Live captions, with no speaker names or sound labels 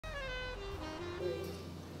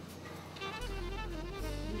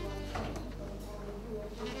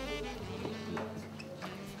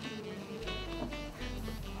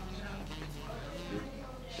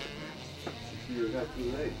not too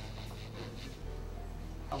late.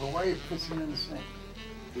 But why are you pissing in the sink?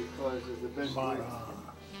 Because it's the best way.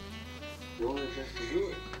 The only best to do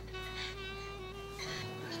it.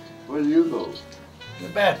 Where do you go? The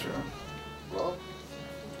bathroom. Well,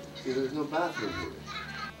 see, there's no bathroom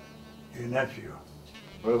here. Your nephew.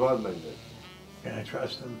 What about my nephew? Can I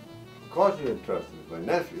trust him? Of course you can trust him. It's my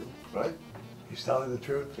nephew, right? He's telling the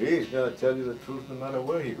truth? He's going to tell you the truth no matter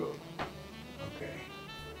where he goes. Okay.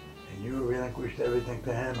 And you relinquished everything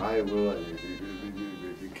to him? I will.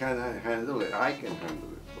 If you cannot handle it, I can handle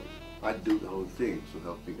it for you. I do the whole thing, so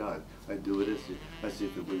help me God. I do it as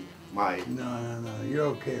if it was mine. No. You're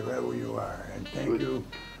okay right where you are. And thank you.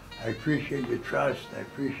 I appreciate your trust. I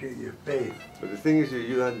appreciate your faith. But the thing is,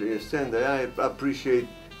 you understand that I appreciate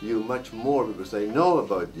you much more because I know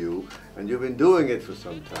about you, and you've been doing it for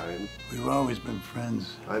some time. We've always been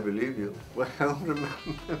friends. I believe you. Well, remember.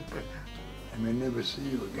 I may never see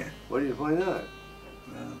you again. Why not?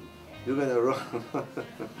 Well, you're gonna run.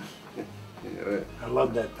 Yeah. I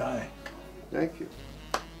love that tie. Thank you.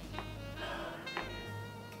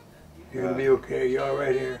 You're gonna be okay? You all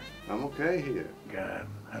right here? I'm okay here. God,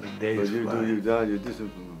 how the days fly. You did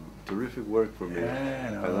some terrific work for me. Yeah,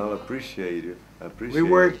 I know. And I'll appreciate it. We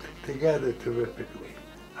worked together terrifically.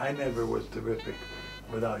 I never was terrific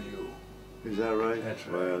without you. Is that right? That's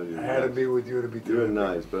right. Well, I had to be with you to be terrific. You're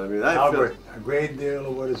nice, but I mean, Albert, a great deal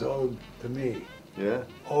of what is owed to me. Yeah?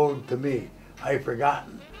 Owed to me. I've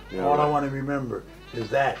forgotten. Yeah, all right. I want to remember is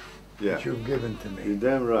that you've given to me. You're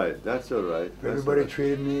damn right. That's all right. If everybody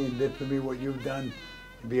treated me and did for me what you've done,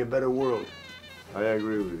 it'd be a better world. I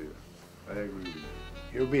agree with you. I agree with you.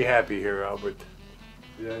 You'll be happy here, Albert.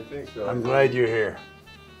 Yeah, I think so. I'm glad you're here.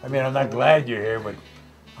 I mean, I'm not glad you're here, but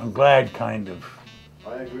I'm glad, kind of,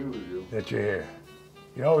 I agree with you. that you're here.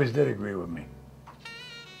 You always did agree with me.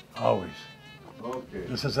 Always. Okay.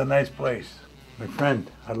 This is a nice place. My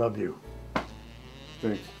friend, I love you.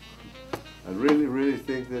 Thanks. I really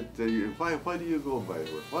think that why do you go, by the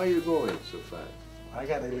way? Why are you going so fast? I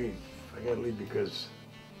gotta leave. I gotta leave because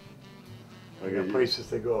I Okay, got places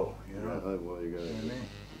to go, you know? Yeah, well, you gotta, You know what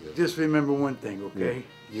I mean? Just remember one thing, okay?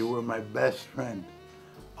 You were my best friend.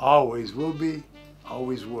 Always will be,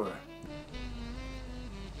 always were.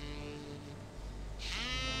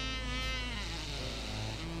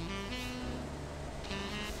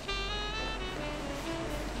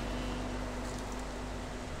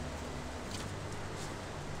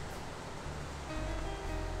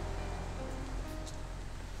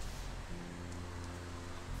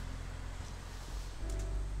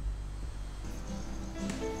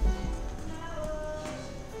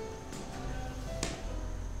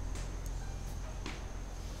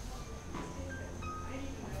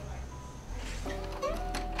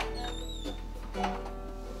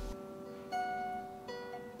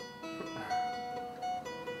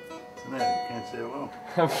 What's the matter? You can't say hello?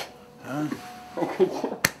 Huh?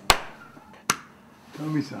 Tell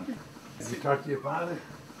me something. Have you talked to your father?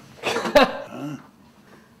 Huh?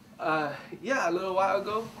 Yeah, a little while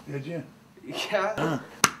ago. Did you? Yeah.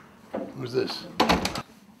 Huh? Who's this?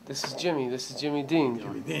 This is Jimmy. This is Jimmy Dean.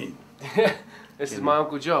 Jimmy Dean. This is my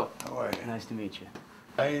Uncle Joe. How are you? Nice to meet you.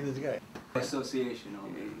 How are you this guy? Association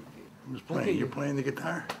only. Who's playing? You're playing the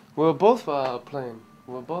guitar? We're both playing.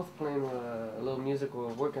 We're both playing a little music we're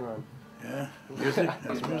working on. Yeah? Music?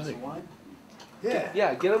 That's music. Yeah.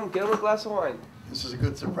 Yeah, get him a glass of wine. This is a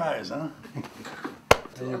good surprise, huh?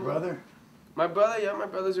 And your brother? My brother, yeah, my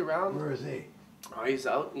brother's around. Where is he? Oh, he's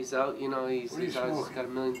out. He's out. You know, he's What are you out. He's smoking? got a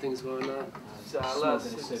million things going on. Smoking a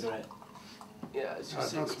cigarette. Yeah, it's Oh,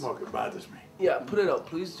 just don't smoke, it bothers me. Yeah, put it up,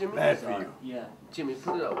 please, Jimmy. Bad for you. Yeah, Jimmy,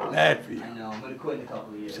 put it up. Bad for you. I know. I'm gonna quit in a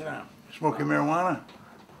couple of years. Sit down. Smoking marijuana?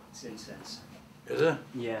 It's incense. Is it?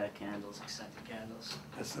 Yeah, candles, scented candles.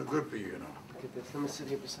 That's no good for you, you know. Look at this. Let me sit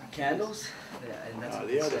here beside you. Candles? Yeah, and that's No, what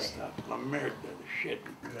the they other say. stuff. America, the shit.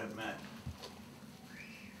 Look at that man.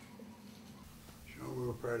 Show me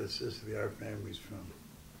what part of Sicily our family's from.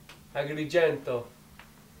 Agrigento.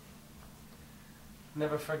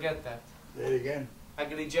 Never forget that. Say it again.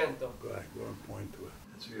 Agrigento. Go ahead, go and point to it.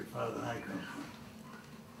 That's where your father and I come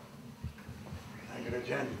from.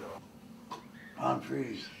 Agrigento. Palm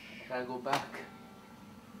trees. Gotta go back.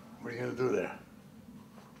 What are you gonna do there?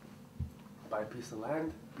 Buy a piece of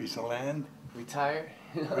land. Piece of land? Retire.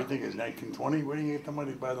 You What do know? you think it's 1920? Where do you get the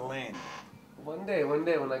money to buy the land? One day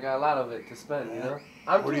when I got a lot of it to spend, you know?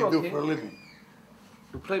 I'm What do you doing do okay. for a living?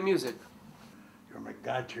 We play music. You're my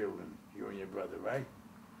godchildren, you and your brother, right?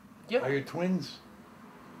 Yeah. Are you twins?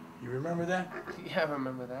 You remember that? Yeah, I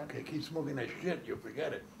remember that. Okay, keep smoking that shit, you'll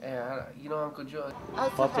forget it. Yeah, you know Uncle Joe.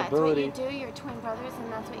 Oh, so that's what you do? You're twin brothers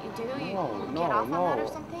and that's what you do? You get off on that or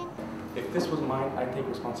something? If this was mine, I'd take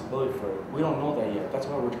responsibility for it. We don't know that yet. That's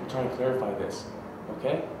why we're trying to clarify this,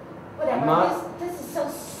 okay? Whatever, I'm not... this is so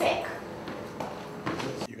sick.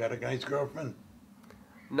 You got a nice girlfriend?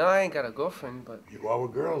 No, I ain't got a girlfriend, but... You go out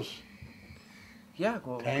with girls? Yeah, I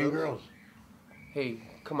go out with Italian girls? Hey,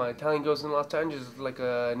 come on, Italian girls in Los Angeles is like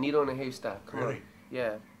a needle in a haystack. Come Really? on.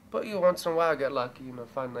 Yeah. But once in a while I get lucky,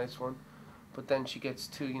 find a nice one. But then she gets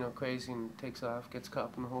too, crazy and takes off, gets caught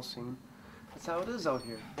up in the whole scene. That's how it is out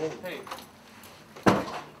here. Hey.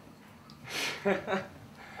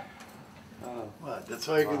 What? That's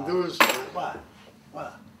all you can do is what?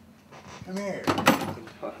 What? Come here.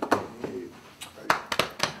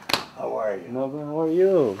 How are you? No, but how are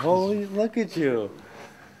you? Holy, look at you.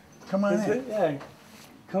 Come on in. Yeah.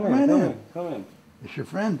 Come on in, in. come in, come in. It's your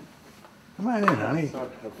friend? Come on in, honey. This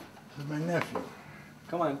is my nephew.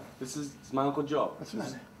 Come on. This is my Uncle Joe. What's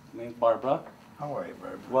his name? My name's Barbara. How are you,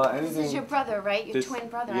 Barbara? Well, This anything... is your brother, right? Your this- twin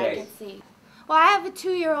brother, yeah. I can see. Well, I have a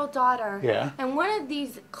 2-year-old daughter. Yeah. And one of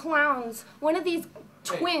these clowns, one of these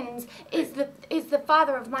twins is the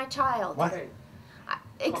father of my child. What?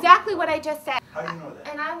 Exactly what I just said. How do you know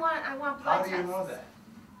that? And I want blood How tests. do you know that?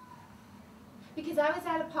 Because I was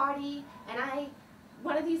at a party and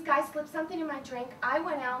one of these guys slipped something in my drink. I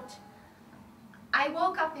went out. I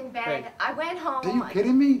woke up in bed. Hey. I went home. Are you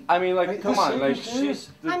kidding me? I mean, like, Are you come on, like, serious?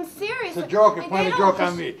 I'm serious. It's a joke. You're They playing a don't joke on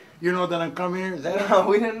just- me. You know that I'm coming here? Is that No, it?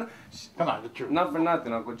 we didn't... Come on, the truth. Not for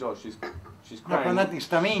nothing, Uncle Joe. She's Not crying. for nothing,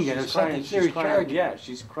 Staminga. There's She's something crying, serious charge. yeah,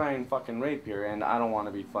 she's crying fucking rape here, and I don't want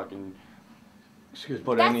to be fucking... Excuse me.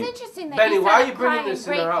 Put That's any... interesting that Benny, you why are said you bringing crying this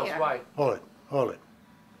in rape their house? here. Why? Hold it. Hold it.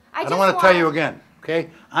 I just don't want to tell you want- again, okay?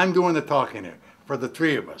 I'm doing the talking here for the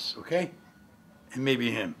three of us, okay? And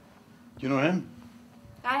maybe him. Do you know him?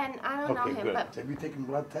 I don't know Okay, him, good. but Have you taken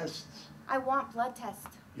blood tests? I want blood tests.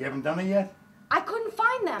 You haven't done it yet? I couldn't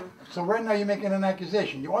find them. So right now you're making an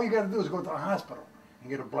accusation. All you got to do is go to the hospital and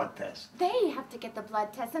get a blood test. They have to get the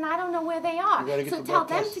blood test, and I don't know where they are. You gotta get So the tell blood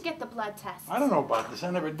them test. to get the blood test. I don't know about this.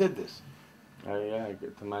 I never did this. yeah,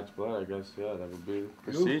 get to match blood, I guess, yeah, that would be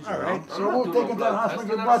procedure. All right. no? So not we'll doing take no him to the blood hospital test. and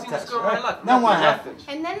get I've blood never seen this test. girl in my Right? life. Now what Nothing happens?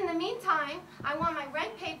 And then in the meantime, I want my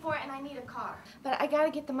rent paid for, and I need a car. But I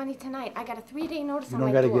gotta get the money tonight. I got a 3-day notice You on don't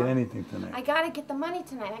my got to door. get anything tonight. I gotta get the money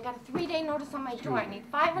tonight. I got a 3-day notice on my door. I need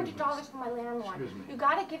 $500 from my landlord. Excuse me. You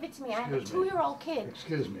gotta give it to me. I have a Excuse me. 2-year-old kid.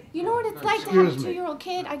 Excuse me. You know what it's like to have a Excuse me. 2-year-old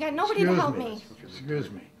kid? I got nobody to help me.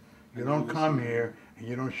 Excuse me. You don't come here and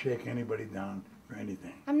you don't shake anybody down for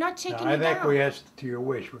anything. I'm not shaking Now, you I've down. acquiesced to your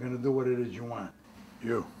wish. We're going to do what it is you want.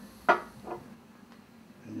 You.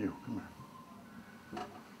 And you, come here.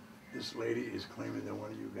 This lady is claiming that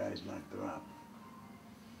one of you guys knocked her out.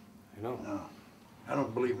 I know. No. I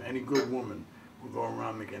don't believe any good woman will go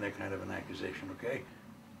around making that kind of an accusation, okay?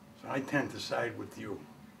 So I tend to side with you.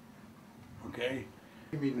 Okay?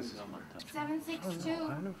 Give me this number.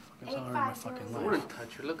 762-8500. I wouldn't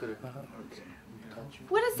touch her. Look at her. Okay.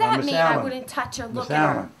 What does Now, that Miss mean? I Allen. wouldn't touch her. Look Miss at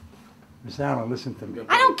her. Allen. Miss Allen, listen to me.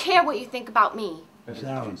 I don't care what you think about me. Miss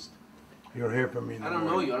Allen, you'll hear from me in the I don't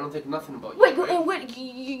know morning. you. I don't think nothing about you. Wait, right? and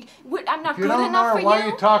what, I'm not If you good don't know enough her, for why you? are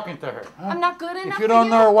you talking to her? Huh? I'm not good enough If for you don't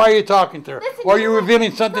know her, why are you talking to her? Listen, Why are you you know what?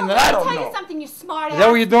 revealing something that I I'll don't tell you know? something, you smart ass. Is that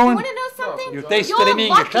what you're doing? You want to know something? You taste You're me.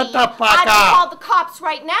 lucky Shut the fuck I don't up. call the cops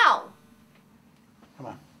right now. Come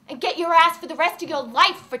on. And get your ass for the rest of your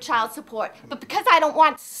life for child support. But because I don't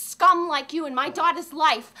want scum like you in my daughter's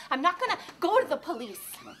life, I'm not gonna go to the police.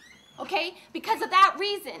 Okay? Because of that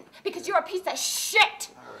reason. Because you're a piece of shit.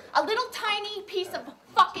 A little tiny piece of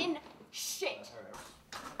fucking shit.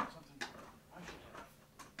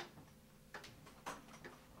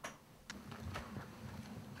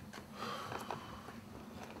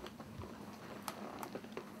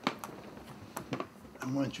 I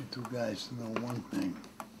want you two guys to know one thing.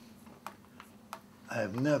 I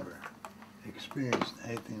have never experienced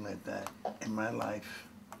anything like that in my life,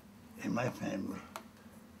 in my family,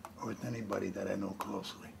 or with anybody that I know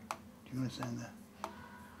closely. Do you understand that?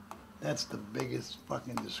 That's the biggest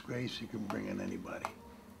fucking disgrace you can bring on anybody.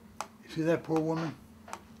 You see that poor woman?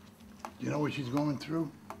 Do you know what she's going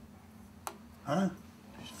through? Huh?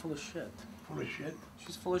 She's full of shit. Full of shit?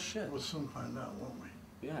 She's full of shit. We'll soon find out, won't we?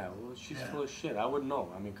 Yeah, well, she's Yeah. full of shit. I would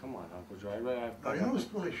know. I mean, come on, Uncle Joe. Oh, you know what's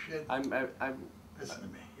full of shit? I'm Listen to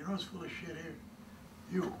me. You know what's full of shit here?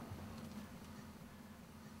 You.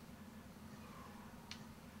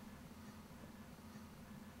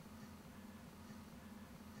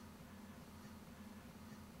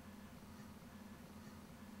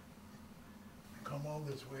 Come all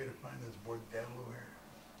this way to find this bordello here.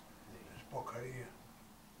 porquería.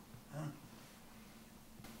 Huh?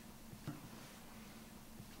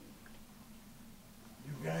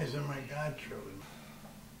 You guys are my godchildren.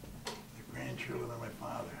 The grandchildren of my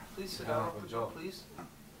father. Please sit down, Joe, please.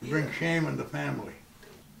 You bring shame in the family.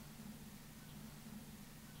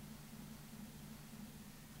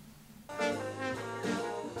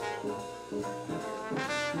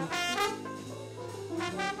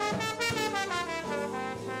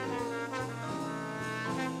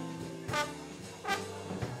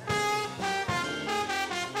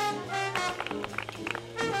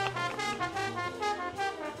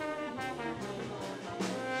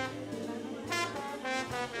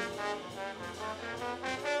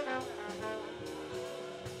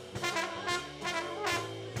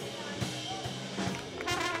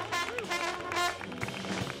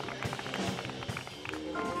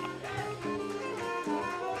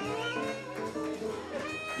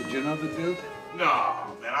 Did you know the Duke? No,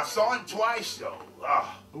 man, I saw him twice though.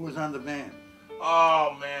 Who was on the band?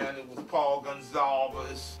 Oh man, it was Paul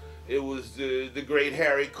Gonsalves. It was the great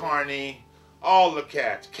Harry Carney. All the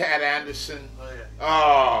cats. Cat Anderson. Oh, yeah.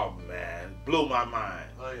 Oh man, blew my mind.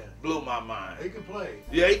 Oh, yeah. Blew my mind. He could play.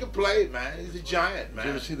 Yeah, he could play, man. He's a giant, man.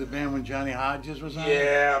 Did you ever see the band when Johnny Hodges was on?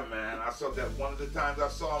 Yeah, man. I saw that one of the times I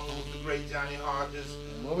saw him. It was the great Johnny Hodges.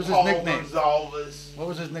 What was his Paul nickname? Gonsalves. What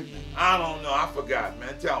was his nickname? I don't know. I forgot,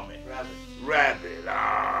 man. Tell me. Rabbit. Rabbit.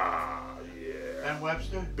 Ah, yeah. Ben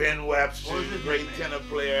Webster? Ben Webster, What was his great nickname? tenor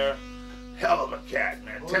player. Hell of a cat,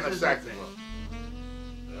 man. What Tenor was his saxophone.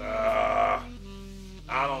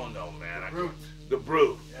 I don't know, man. Brute. The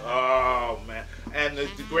Brute. Yeah. Oh, man. And the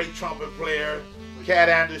great trumpet player, Cat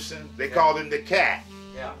Anderson. They called him the Cat.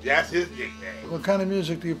 Yeah. That's his nickname. What kind of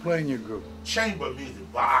music do you play in your group? Chamber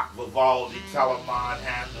music, Bach, Vivaldi, Telemann,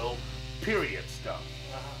 Handel, period stuff.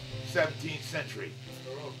 17th century.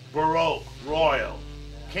 Baroque, Royal,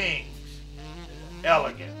 Kings,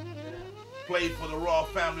 Elegant. Played for the royal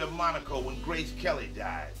family of Monaco when Grace Kelly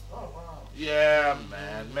died. Oh, wow. Yeah,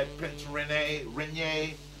 man. Met Prince Rainier.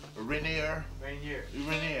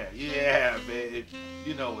 Yeah, babe.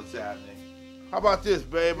 You know what's happening. How about this,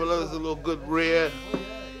 babe? A little good red.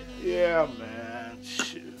 Yeah, man.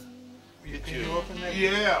 Shoot. Get Can you. you open that?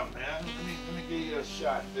 Yeah, man. Let me give you a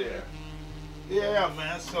shot there. Yeah,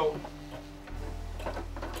 man. So,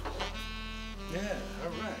 Yeah, all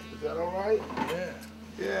right. is that all right? Yeah,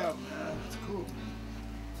 Yeah, man. that's cool.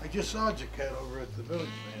 I just saw Jaquette over at the Village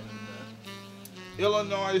Man.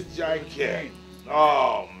 Illinois Jacket.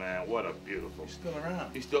 Oh, man. What a beautiful. He's still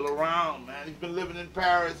around. He's still around, man. He's been living in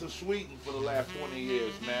Paris or Sweden for the last 20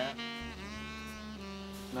 years, man.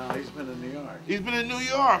 No, he's been in New York. He's been in New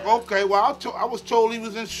York. Okay, well, I was told he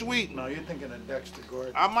was in Sweden. No, you're thinking of Dexter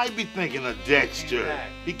Gordon. I might be thinking of Dexter. back.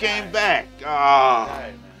 He came Died. back. Ah,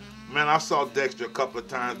 Died, man. man, I saw Dexter a couple of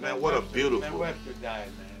times, man. What a Ben beautiful. Webster died,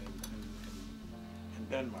 man, in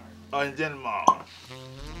Denmark. Oh, in Denmark.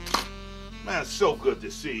 Man, it's so good to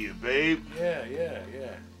see you, babe. Yeah.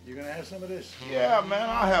 You gonna have some of this? Yeah, man,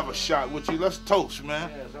 I'll have a shot with you. Let's toast, man.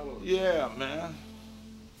 Yeah, it's all over. Yeah, man.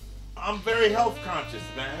 I'm very health conscious,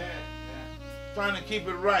 man. Yeah. Trying to keep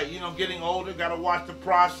it right. You know, getting older, gotta watch the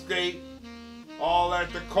prostate, all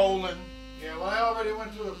that, the colon. Yeah, well, I already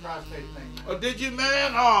went through the prostate thing. Oh, did you,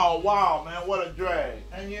 man? Oh, wow, man, what a drag.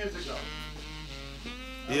 10 years ago.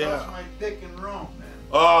 I Yeah. lost my dick in Rome, man.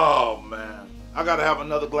 Oh, man. I gotta have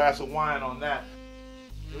another glass of wine on that.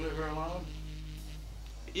 You live here alone?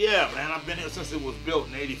 Yeah, man, I've been here since it was built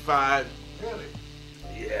in '85. Really?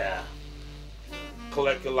 Yeah.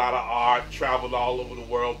 Collect a lot of art, traveled all over the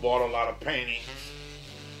world, bought a lot of paintings.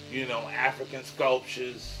 You know, African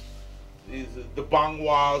sculptures. These are the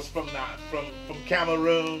bangwas from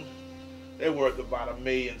Cameroon. They're worth about $1.6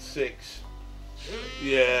 million.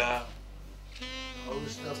 Really? Yeah. All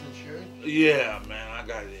this stuff insured? Yeah, man, I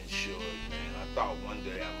got it insured, man. I thought one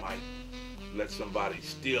day I might let somebody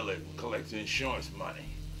steal it and collect the insurance money.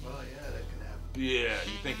 Well, yeah, that can happen. Yeah,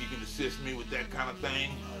 you think you can assist me with that kind of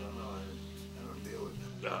thing? I don't know. I don't deal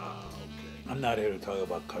with that. Ah, okay. I'm not here to talk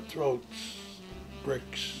about cutthroats,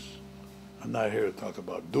 bricks. I'm not here to talk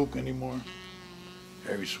about Duke anymore.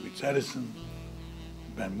 Harry Sweets Edison,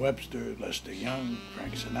 Ben Webster, Lester Young,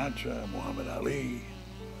 Frank Sinatra, Muhammad Ali,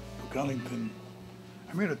 Duke Ellington.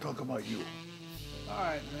 I'm here to talk about you. All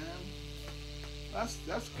right, man.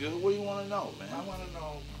 That's good. What do you want to know, man? I want to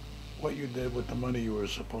know what you did with the money you were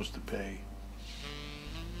supposed to pay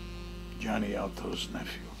Johnny Alto's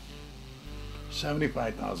nephew.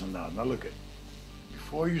 $75,000. Now look at,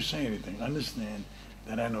 before you say anything, understand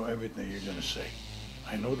that I know everything you're gonna say.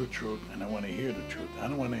 I know the truth, and I want to hear the truth. I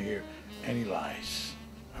don't want to hear any lies.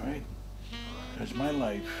 All right? Because my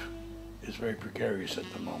life is very precarious at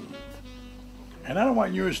the moment. And I don't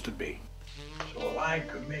want yours to be. So a lie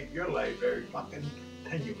could make your life very fucking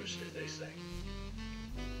tenuous, as they say.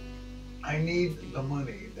 I need the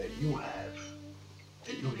money that you have,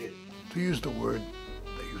 that you hid, to use the word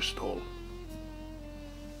that you stole.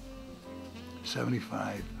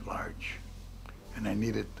 75 large, and I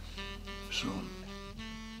need it soon.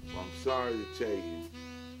 Well, I'm sorry to tell you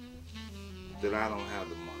that I don't have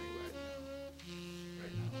the money right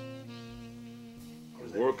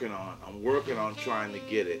now. I'm working on trying to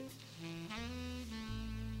get it.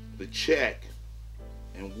 The check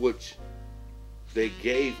in which they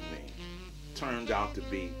gave me turned out to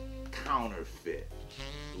be counterfeit.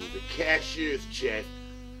 It was a cashier's check,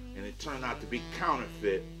 and it turned out to be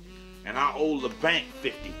counterfeit, and I owe the bank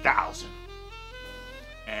 $50,000.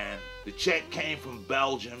 And the check came from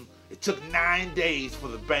Belgium. It took 9 days for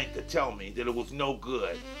the bank to tell me that it was no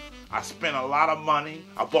good. I spent a lot of money.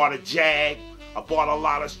 I bought a Jag. I bought a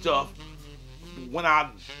lot of stuff. When I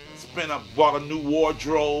bought a new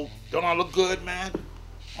wardrobe. Don't I look good, man?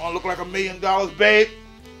 Don't I look like $1 million, babe?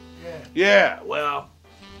 Yeah. Yeah, well.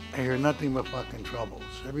 I hear nothing but fucking troubles.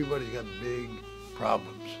 Everybody's got big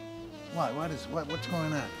problems. Why? What's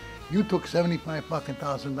going on? You took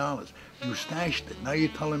 $75,000. You stashed it. Now you're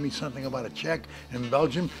telling me something about a check in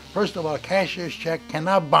Belgium? First of all, a cashier's check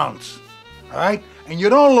cannot bounce. All right? And you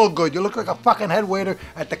don't look good. You look like a fucking head waiter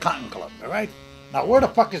at the Cotton Club. All right? Now where the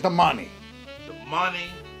fuck is the money? The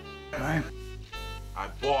money. All right? I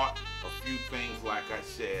bought a few things, like I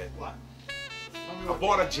said. What? I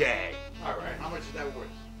bought a Jag. All right. How much is that worth?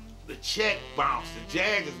 The check bounced. The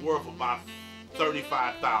Jag is worth about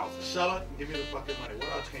 $35,000. Sell it and give me the fucking money. What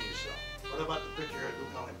else can you sell? What about the picture of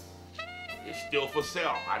Duke? It's still for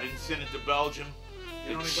sale. I didn't send it to Belgium.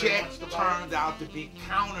 You The know check anybody wants to buy it? turned out to be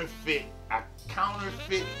counterfeit. A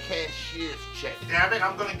counterfeit cashier's check. Damn it,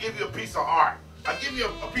 I'm gonna give you a piece of art. I'll give you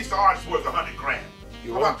a piece of art that's worth $100 grand.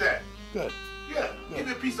 You How will? about that? Good. Yeah, Good. give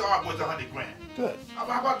me a piece of art worth $100 grand. Good. How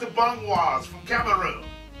about the Bangwas from Cameroon?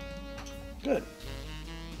 Good.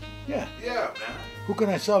 Yeah. Yeah, man. Who can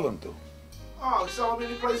I sell them to? Oh, sell them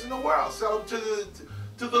any place in the world. Sell them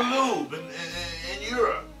to the Louvre in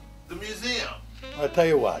Europe, the museum. I'll tell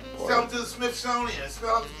you what, Sell Ford. them to the Smithsonian.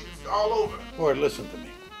 Sell them all over. Ford, listen to me.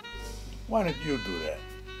 Why don't you do that?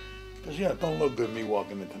 Because, yeah, it don't look good me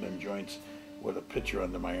walking into them joints with a picture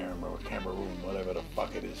under my arm or a Cameroon, whatever the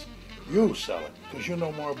fuck it is. You sell it, because you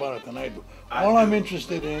know more about it than I do. All I'm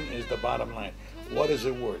interested in is the bottom line. What is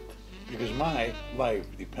it worth? Because my life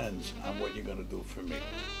depends on what you're going to do for me.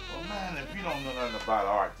 Well, man, if you don't know nothing about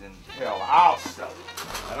art, then hell, I'll sell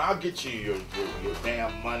it. And I'll get you your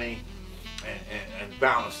damn money and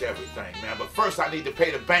balance everything, man. But first, I need to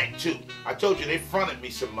pay the bank, too. I told you they fronted me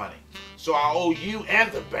some money. So I owe you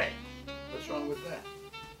and the bank. What's wrong with that?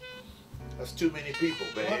 That's too many people,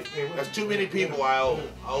 babe. What? Hey, wait, That's too many people I owe.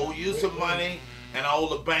 I owe you some money, and I owe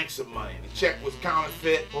the bank some money. The check was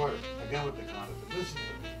counterfeit. Ford, again with the counterfeit. Listen to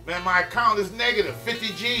me. Man, my account is negative 50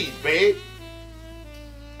 G's, babe.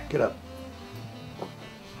 Get up.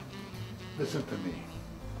 Listen to me,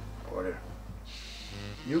 Porter.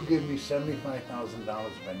 You give me $75,000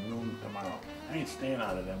 by noon tomorrow. I ain't staying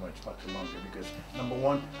out of that much fucking longer because, number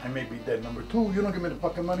one, I may be dead. Number two, you don't give me the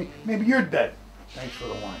fucking money, maybe you're dead. Thanks for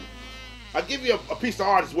the wine. I'll give you a piece of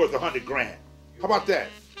art that's worth $100 grand. How about that?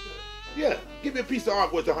 Yeah, give me a piece of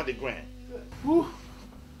art worth $100 grand. Whew.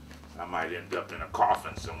 I might end up in a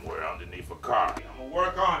coffin somewhere underneath a car. I'm gonna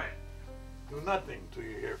work on it. Do nothing till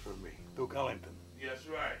you hear from me. Duke Ellington. Yes,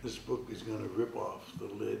 right. This book is going to rip off the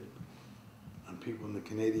lid on people in the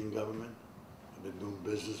Canadian government who have been doing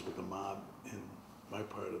business with the mob in my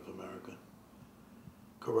part of America.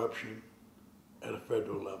 Corruption at a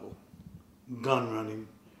federal level, gun running,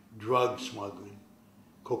 drug smuggling,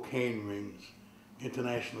 cocaine rings,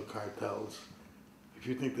 international cartels. If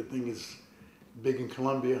you think the thing is big in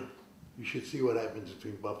Colombia, you should see what happens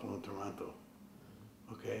between Buffalo and Toronto.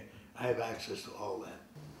 Okay? I have access to all that.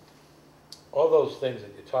 All those things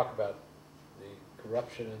that you talk about, the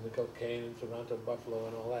corruption and the cocaine in Toronto, Buffalo,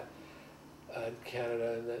 and all that, and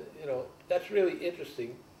Canada, and that's really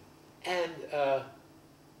interesting. And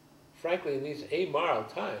frankly, in these amoral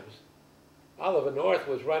times, Oliver North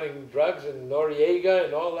was running drugs, and Noriega,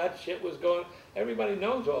 and all that shit was going. Everybody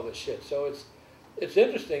knows all this shit, so it's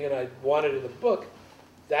interesting, and I wanted in the book.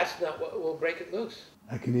 That's not what will break it loose.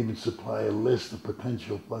 I can even supply a list of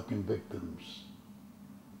potential fucking victims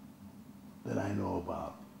that I know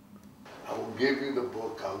about. I will give you the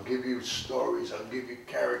book, I'll give you stories, I'll give you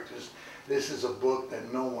characters. This is a book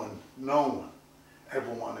that no one ever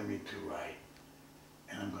wanted me to write.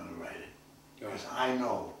 And I'm gonna write it. Because I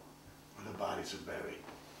know where the bodies are buried.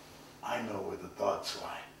 I know where the thoughts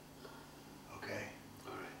lie. okay?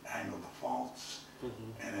 All right. I know the faults,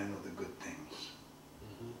 and I know the good things.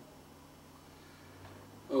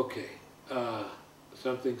 Okay.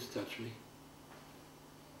 Some things touch me,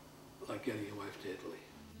 like getting your wife to Italy.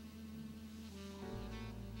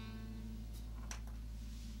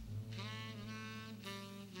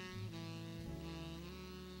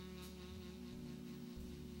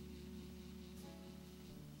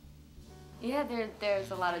 Yeah, there's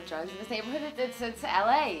a lot of drugs in this neighborhood. It's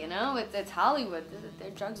LA, you know? It's Hollywood. Their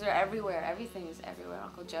drugs are everywhere. Everything's everywhere,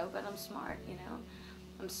 Uncle Joe. But I'm smart, you know?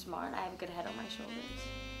 I'm smart. I have a good head on my shoulders.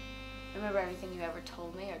 I remember everything you ever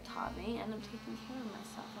told me or taught me, and I'm taking care of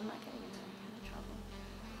myself. I'm not getting into any kind of trouble.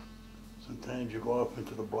 Sometimes you go off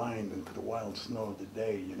into the blind, into the wild snow of the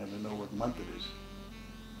day. You never know what month it is.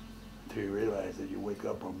 Until you realize that you wake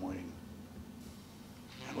up one morning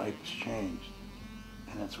and life has changed.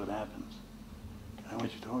 And that's what happens. I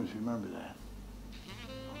want you to always remember that.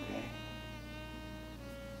 Okay?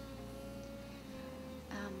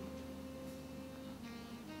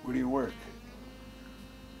 Where do you work?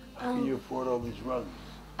 How can you afford all these rugs?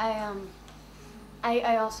 I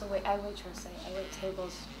also wait. I waitress. I wait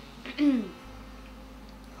tables. How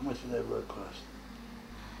much did that rug cost?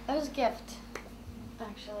 That was a gift,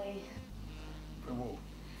 actually. From who?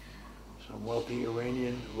 Some wealthy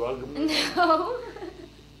Iranian rug? No.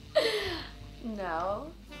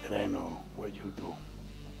 No. And I know what you do.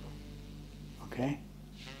 Okay?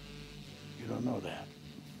 You don't know that.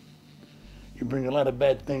 You bring a lot of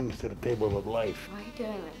bad things to the table of life. Why are you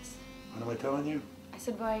doing this? What am I telling you? I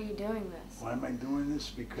said, why are you doing this? Why am I doing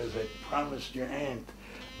this? Because I promised your aunt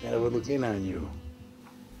that I would look in on you.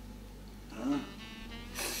 Huh?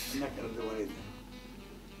 I'm not gonna do anything.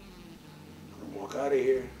 I'm gonna walk out of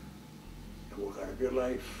here and walk out of your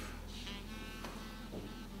life.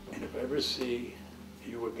 And if I ever see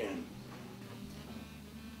you again,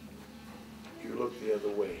 you look the other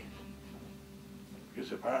way.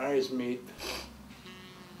 Because if our eyes meet,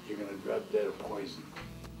 you're gonna drop dead of poison.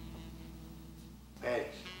 Hey,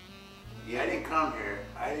 I didn't come here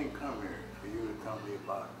for you to tell me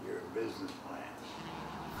about your business plans.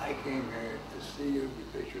 I came here to see you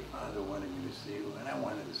because your father wanted me to see you, and I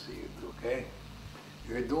wanted to see you too, okay?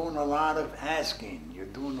 You're doing a lot of asking. You're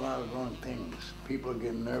doing a lot of wrong things. People are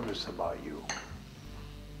getting nervous about you.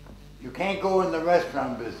 You can't go in the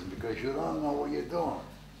restaurant business because you don't know what you're doing.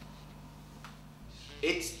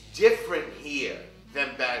 It's different here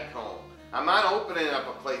than back home. I'm not opening up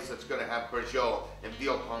a place that's going to have Peugeot and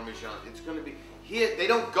veal parmesan. It's going to be here. They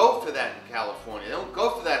don't go for that in California. They don't go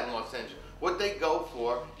for that in Los Angeles. What they go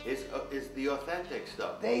for is the authentic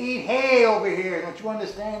stuff. They eat hay over here. Don't you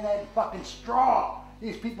understand that? Fucking straw.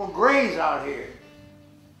 These people graze out here.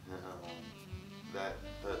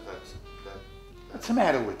 What's the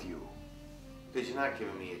matter with you? Because you're not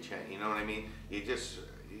giving me a chance. You know what I mean? You just,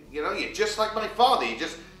 you know, you're just like my father. You're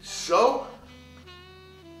just so,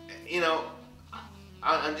 you know,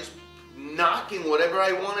 I'm just knocking whatever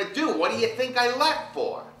I want to do. What do you think I left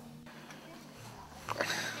for?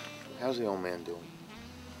 How's the old man doing?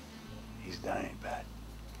 He's dying, Pat.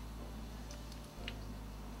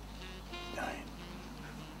 Dying.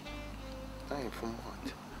 Dying from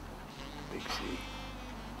what? Big C.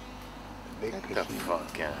 The big Get the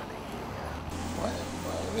fuck out of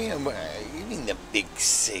here. What you mean the big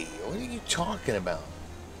C? What are you talking about?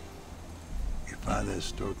 Your father has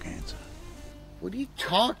throat cancer. What are you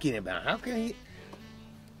talking about? How can he?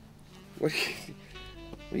 What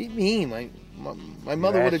do you mean? My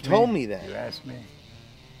mother would have told me that. You asked me?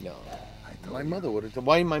 No. I told My you. mother would have.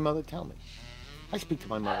 Why didn't my mother tell me? I speak to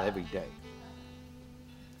my mother every day.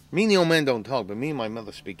 Me and the old man don't talk, but me and my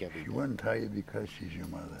mother speak every day. She wouldn't tell you because she's your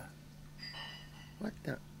mother. What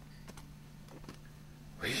the?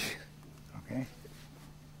 Okay?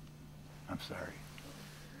 I'm sorry.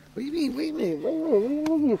 What do you mean? Wait a minute. What do you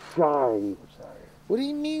mean you're sorry? I'm sorry. What do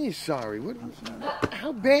you mean you're sorry? I'm sorry.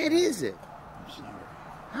 How bad is it? I'm sorry.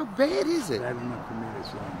 How bad is it? Bad enough for me to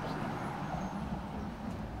say I'm sorry.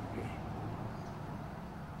 Okay.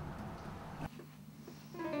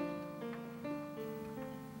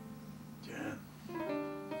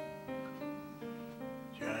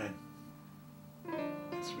 John.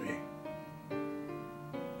 It's me.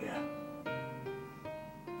 Yeah.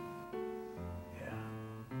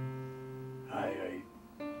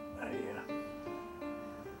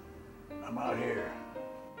 I'm out here.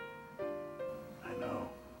 I know.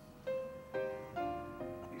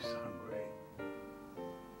 You sound great.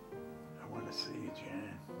 I want to see you,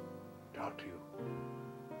 Jan. Talk to you.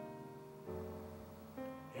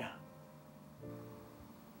 Yeah.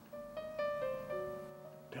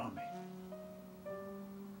 Tell me.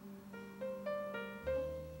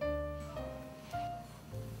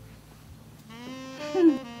 Yeah,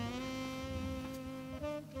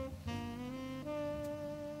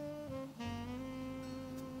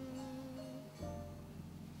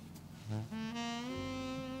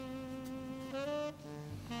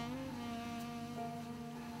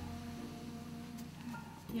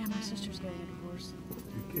 my sister's getting a divorce.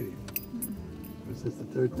 You're kidding. Was this the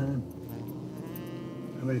third time?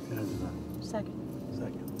 How many times is that? Second.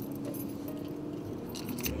 Second.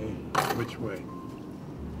 Okay. Which way?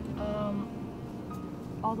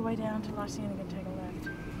 All the way down to La Cienega, take a left.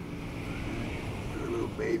 You were a little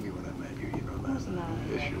baby when I met you. You know that.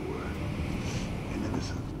 Yes, you were. And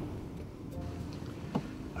innocent.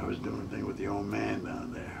 I was doing a thing with the old man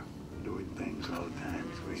down there. Doing things all the time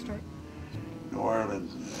between New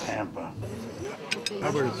Orleans and Tampa.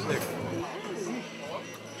 Hubbard is sick.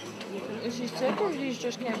 Is he sick or he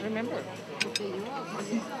just can't remember?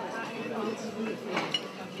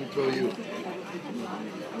 Who told you?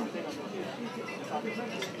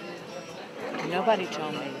 Nobody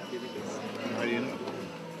told me. How do you know?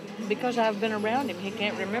 Because I've been around him, he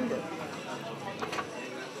can't remember.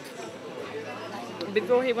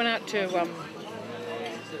 Before he went out to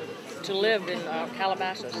live in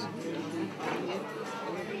Calabasas.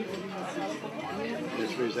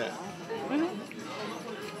 That's where he's at. Mm-hmm.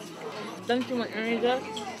 Don't you want any of that?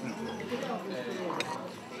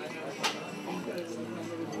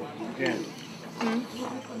 Jen, I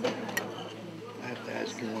have to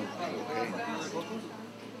ask you one thing, okay?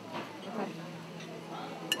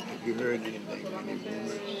 Have you heard anything, any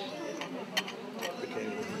rumors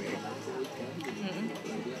pertaining to me?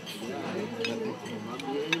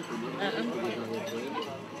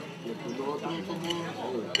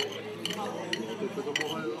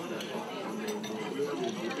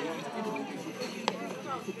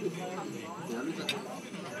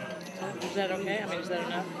 Is that okay? I mean, is that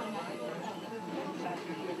enough?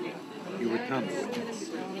 You would tell me, wouldn't you?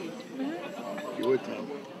 You would tell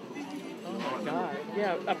me. Oh my God.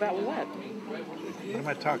 Yeah, about what? What am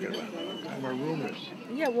I talking about? I'm talking about rumors.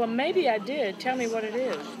 Yeah, well, maybe I did. Tell me what it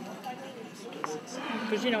is.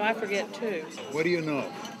 Because, you know, I forget too. What do you know?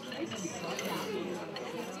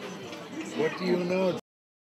 What do you know?